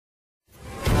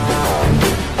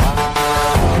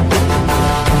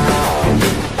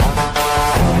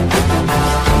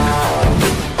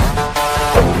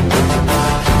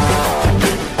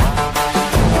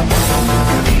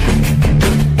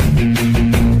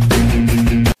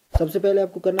सबसे पहले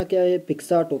आपको करना क्या है,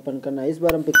 पिक्सआर्ट ओपन करना है। इस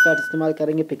बार हम पिक्सआर्ट इस्तेमाल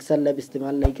करेंगे, पिक्सल लैब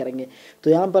इस्तेमाल नहीं करेंगे। तो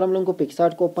यहाँ पर हम लोगों को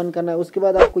पिक्सआर्ट को ओपन करना है। उसके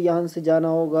बाद आपको यहाँ से जाना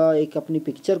होगा, एक अपनी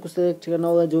पिक्चर को सिलेक्ट करना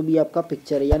होगा जो भी आपका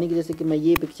पिक्चर है, यानी कि जैसे कि मैं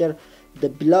ये पिक्चर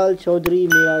द बिलाल चौधरी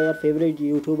मेरा यार फेवरेट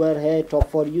यूट्यूबर है टॉप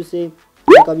फॉर यू से,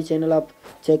 उनका भी चैनल आप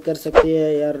चेक कर सकते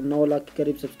हैं यार, 9 लाख के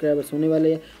करीब सब्सक्राइबर्स होने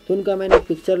वाले हैं। तो उनका मैंने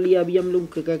पिक्चर लिया। अभी हम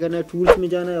लोग क्या करना है, टूल्स में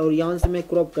जाना है और यहाँ से मैं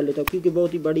क्रॉप कर लेता हूँ क्योंकि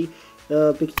बहुत ही बड़ी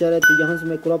पिक्चर है। तो यहाँ से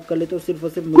मैं क्रॉप कर लेता हूँ, सिर्फ और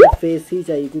सिर्फ मुझे फेस ही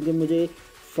चाहिए क्योंकि मुझे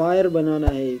फायर बनाना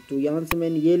है। तो यहाँ से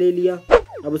मैंने ये ले लिया।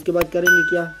 अब उसके बाद करेंगे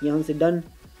क्या, यहाँ से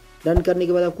डन करने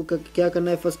के बाद आपको क्या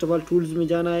करना है, फर्स्ट ऑफ ऑल टूल्स में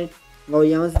जाना है और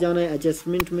यहाँ से जाना है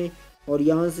एडजस्टमेंट में और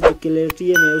यहाँ से जो क्लैरिटी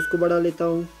है मैं उसको बढ़ा लेता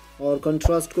हूँ और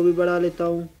कंट्रास्ट को भी बढ़ा लेता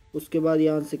हूँ। उसके बाद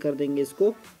यहाँ से कर देंगे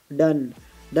इसको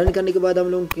डन करने के बाद हम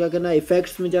लोग क्या करना है,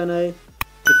 इफेक्ट्स में जाना है।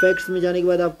 इफेक्ट्स में जाने के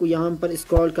बाद आपको यहाँ पर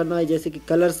स्क्रॉल करना है, जैसे कि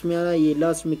कलर्स में आना है, ये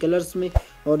लास्ट में कलर्स में,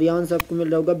 और यहाँ से आपको मिल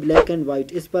रहा होगा ब्लैक एंड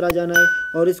वाइट, इस पर आ जाना है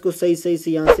और इसको सही से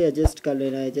यहाँ से एडजस्ट कर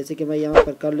लेना है। जैसे कि मैं यहाँ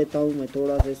पर कर लेता हूँ, मैं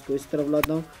थोड़ा सा इसको इस तरफ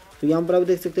लाता हूँ। तो यहाँ पर आप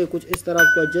देख सकते हैं कुछ इस तरह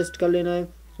आपको एडजस्ट कर लेना है।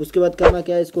 उसके बाद करना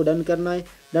क्या है, इसको डन करना है।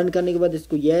 डन करने के बाद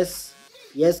इसको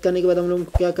यस करने के बाद हम लोगों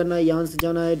को क्या करना है, यहाँ से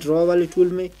जाना है ड्रॉ वाले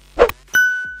टूल में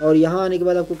और यहाँ आने के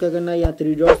बाद आपको क्या करना है, यहाँ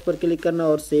 3 डॉट्स पर क्लिक करना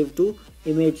और सेव टू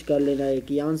इमेज कर लेना है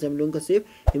कि यहाँ से हम लोगों का सेव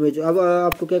इमेज। अब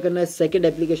आपको क्या करना है, सेकंड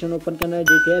एप्लीकेशन ओपन करना है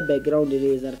जो कि है बैकग्राउंड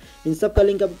इरेजर। इन सब का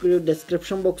लिंक आपको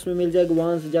डिस्क्रिप्शन बॉक्स में मिल जाएगा,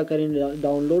 वहाँ से जाकर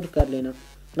डाउनलोड कर लेना।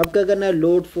 अब क्या करना है,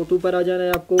 लोड फोटो पर आ जाना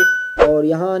है आपको और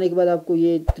यहाँ आने के बाद आपको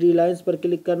ये 3 लाइन्स पर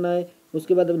क्लिक करना है।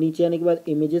 उसके बाद नीचे आने के बाद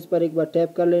इमेजेस पर एक बार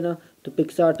टैप कर लेना तो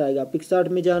पिक्सआर्ट आएगा। पिक्सआर्ट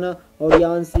में जाना और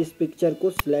यहाँ से इस पिक्चर को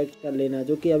सिलेक्ट कर लेना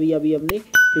जो कि अभी हमने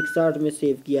पिक्सआर्ट में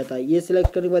सेव किया था। ये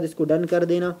सिलेक्ट करने के बाद इसको डन कर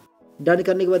देना। डन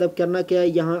करने के बाद अब करना क्या है,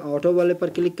 यहाँ ऑटो वाले पर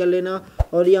क्लिक कर लेना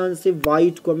और यहाँ से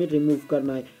वाइट को हमें रिमूव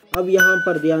करना है। अब यहाँ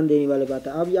पर ध्यान देने वाली बात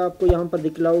है, अब ये आपको यहाँ पर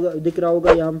दिख रहा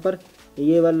होगा यहाँ पर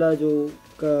ये वाला जो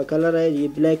कलर है ये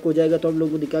ब्लैक हो जाएगा तो हम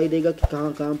लोग को दिखाई देगा कि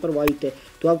कहाँ पर वाइट है।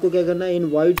 तो आपको क्या करना है, इन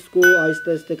वाइट्स को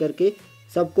आहिस्ते आहिस्ते करके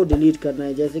सबको डिलीट करना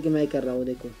है जैसे कि मैं कर रहा हूँ।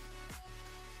 देखो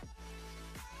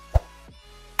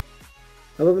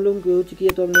अब हम लोगों की हो चुकी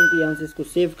है तो हम लोगों को यहाँ से इसको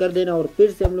सेव कर देना और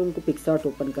फिर से हम लोगों को पिक्सआर्ट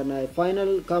ओपन करना है।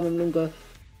 फाइनल काम हम लोगों का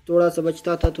थोड़ा सा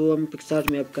बचता था तो हम पिक्सआर्ट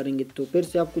में अब करेंगे। तो फिर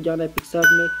से आपको जाना है पिक्सआर्ट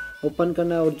में, ओपन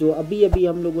करना है और जो अभी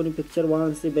हम लोगों ने पिक्चर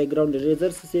वहाँ से बैकग्राउंड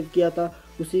इरेजर से सेव किया था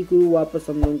उसी को वापस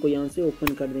हम लोगों को यहाँ से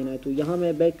ओपन कर देना है। तो यहाँ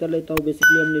मैं बैक कर लेता हूँ,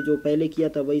 बेसिकली हमने जो पहले किया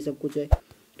था वही सब कुछ है।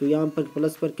 तो यहाँ पर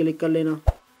प्लस पर क्लिक कर लेना,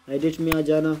 एडिट में आ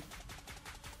जाना,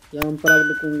 यहाँ पर आप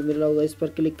लोगों को मिल रहा होगा इस पर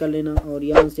क्लिक कर लेना और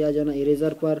यहाँ से आ जाना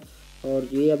इरेजर पर और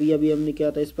ये अभी हमने किया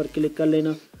था इस पर क्लिक कर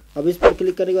लेना। अब इस पर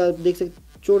क्लिक करने के बाद देख सकते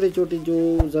छोटे छोटे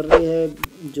जो जर्रे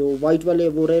हैं जो वाइट वाले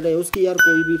वो रह रहे हैं उसकी यार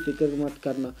कोई भी फिक्र मत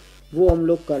करना, वो हम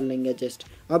लोग कर लेंगे जस्ट।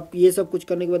 अब ये सब कुछ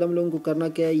करने के बाद हम लोगों को करना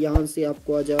क्या है, यहाँ से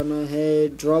आपको आ जाना है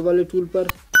ड्रॉ वाले टूल पर।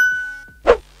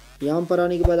 यहाँ पर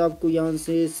आने के बाद आपको यहाँ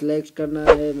से सिलेक्ट करना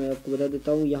है, मैं आपको बता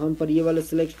देता हूँ, यहाँ पर ये वाला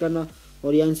सिलेक्ट करना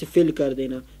और यहाँ से फिल कर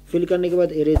देना। फिल करने के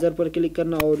बाद इरेजर पर क्लिक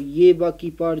करना और ये बाकी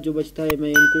पार्ट जो बचता है मैं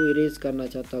इनको इरेज करना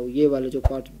चाहता हूँ। ये वाला जो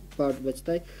पार्ट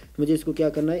बचता है मुझे इसको क्या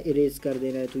करना है, इरेज कर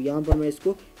देना है। तो यहाँ पर मैं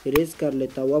इसको इरेज कर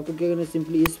लेता हूँ। आपको क्या करना है,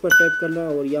 सिंपली इस पर टैप करना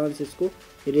और यहाँ से इसको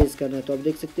इरेज करना है। तो आप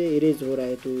देख सकते हैं इरेज हो रहा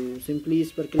है। तो सिंपली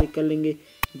इस पर क्लिक कर लेंगे,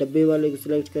 डब्बे वाले को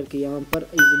सिलेक्ट करके यहाँ पर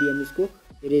इजीली हम इसको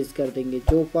इरेज कर देंगे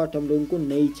जो पार्ट हम लोगों को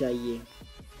नहीं चाहिए।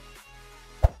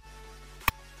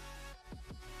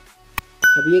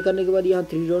 अब ये करने के बाद यहाँ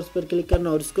 3 डॉट्स पर क्लिक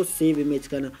करना और इसको सेव इमेज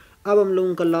करना। अब हम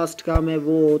लोगों का लास्ट काम है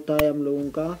वो होता है हम लोगों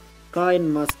का काइन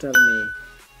मास्टर में।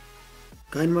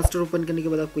 काइन मास्टर ओपन करने के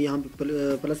बाद आपको यहाँ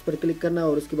पे प्लस पर क्लिक करना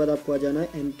और उसके बाद आपको आ जाना है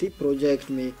एंटी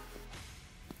प्रोजेक्ट में।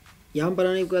 यहाँ पर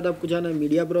आने के बाद आपको जाना है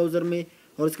मीडिया ब्राउज़र में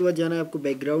और उसके बाद जाना है आपको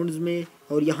बैकग्राउंड्स में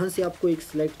और यहाँ से आपको एक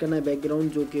सिलेक्ट करना है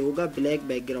बैकग्राउंड जो कि होगा ब्लैक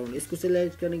बैकग्राउंड। इसको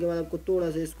सिलेक्ट करने के बाद आपको थोड़ा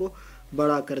सा इसको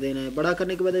बड़ा कर देना है। बड़ा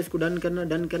करने के बाद इसको डन करना।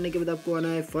 डन करने के बाद आपको आना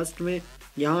है फर्स्ट में।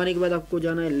 यहाँ आने के बाद आपको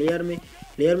जाना है लेयर में।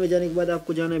 लेयर में जाने के बाद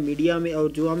आपको जाना है मीडिया में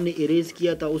और जो हमने इरेज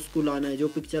किया था उसको लाना है, जो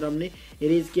पिक्चर हमने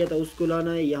इरेज किया था उसको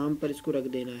लाना है, यहाँ पर इसको रख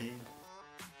देना है।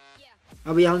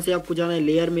 अब यहाँ से आपको जाना है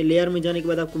लेयर में। लेयर में जाने के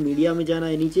बाद आपको मीडिया में जाना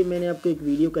है। नीचे मैंने आपको एक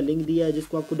वीडियो का लिंक दिया है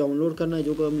जिसको आपको डाउनलोड करना है,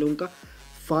 जो कि हम लोगों का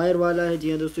फायर वाला है। जी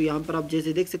हाँ दोस्तों, यहाँ पर आप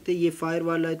जैसे देख सकते हैं ये फायर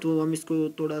वाला है। तो हम इसको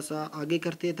थोड़ा सा आगे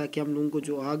करते हैं ताकि हम लोगों को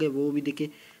जो आगे वो भी दिखे।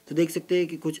 तो देख सकते हैं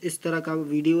कि कुछ इस तरह का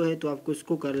वीडियो है, तो आपको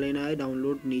इसको कर लेना है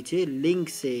डाउनलोड नीचे लिंक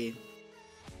से।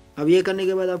 अब ये करने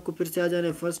के बाद आपको फिर से आ जाना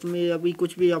है फर्स्ट में। अभी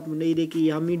कुछ भी आप नहीं देखी।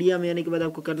 यहाँ मीडिया में आने के बाद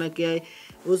आपको करना क्या है,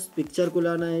 उस पिक्चर को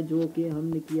लाना है जो कि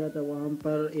हमने किया था वहाँ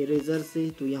पर इरेजर से।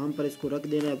 तो यहाँ पर इसको रख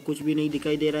देना है। अब कुछ भी नहीं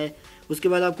दिखाई दे रहा है। उसके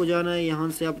बाद आपको जाना है, यहाँ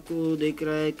से आपको देख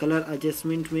रहा है कलर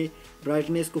एडजस्टमेंट में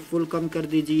ब्राइटनेस को फुल कम कर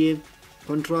दीजिए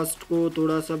कंट्रास्ट को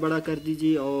थोड़ा सा बड़ा कर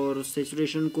दीजिए और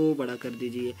सेचुरेशन को बड़ा कर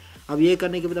दीजिए। अब ये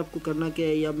करने के बाद आपको करना क्या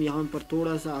है, अब यहाँ पर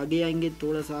थोड़ा सा आगे आएंगे,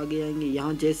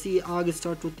 यहाँ जैसे ही आग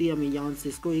स्टार्ट होती है हमें यहाँ से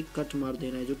इसको एक कट मार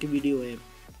देना है, जो कि वीडियो है।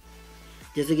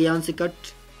 जैसे कि यहाँ से कट,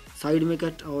 साइड में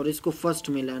कट, और इसको फर्स्ट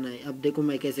में लाना है। अब देखो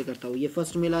मैं कैसे करता हूँ, ये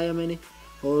फर्स्ट में लाया मैंने,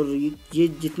 और ये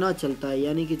जितना चलता है,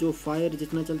 यानी कि जो फायर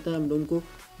जितना चलता है, हम लोगों को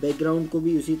बैकग्राउंड को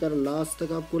भी उसी तरह लास्ट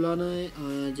तक आपको लाना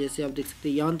है। जैसे आप देख सकते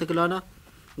हैं यहाँ तक लाना,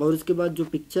 और उसके बाद जो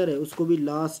पिक्चर है उसको भी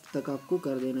लास्ट तक आपको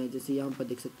कर देना है, जैसे यहाँ पर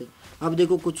देख सकते हैं। अब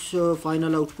देखो कुछ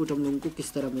फाइनल आउटपुट हम लोगों को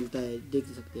किस तरह मिलता है, देख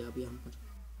सकते हैं आप यहाँ पर।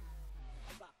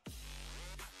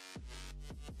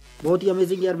 बहुत ही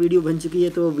अमेजिंग यार वीडियो बन चुकी है।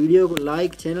 तो वीडियो को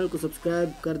लाइक, चैनल को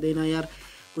सब्सक्राइब कर देना यार।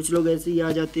 कुछ लोग ऐसे ही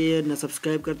आ जाते हैं, ना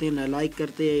सब्सक्राइब करते हैं ना लाइक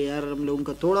करते हैं यार। हम लोगों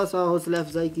का थोड़ा सा हौसला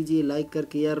अफजाई कीजिए लाइक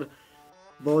करके यार,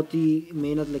 बहुत ही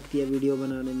मेहनत लगती है वीडियो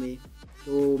बनाने में।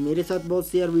 तो मेरे साथ बहुत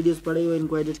से यार वीडियोस पड़े हुए,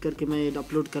 इनको एडिट करके मैं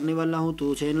अपलोड करने वाला हूँ।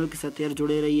 तो चैनल के साथ यार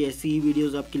जुड़े रहिए, ऐसी ही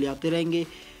वीडियोस आपके लिए आते रहेंगे।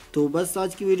 तो बस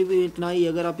आज की वीडियो में इतना ही।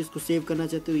 अगर आप इसको सेव करना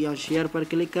चाहते हो, यहाँ शेयर पर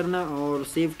क्लिक करना और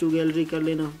सेव टू गैलरी कर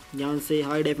लेना। यहाँ से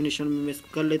हाई डेफिनेशन में मैं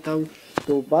इसको कर लेता हूँ।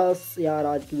 तो बस यार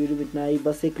आज की वीडियो में इतना ही।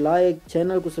 बस एक लाइक,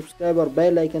 चैनल को सब्सक्राइब और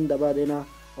बेल आइकन दबा देना,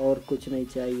 और कुछ नहीं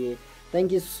चाहिए।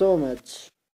 Thank you so much.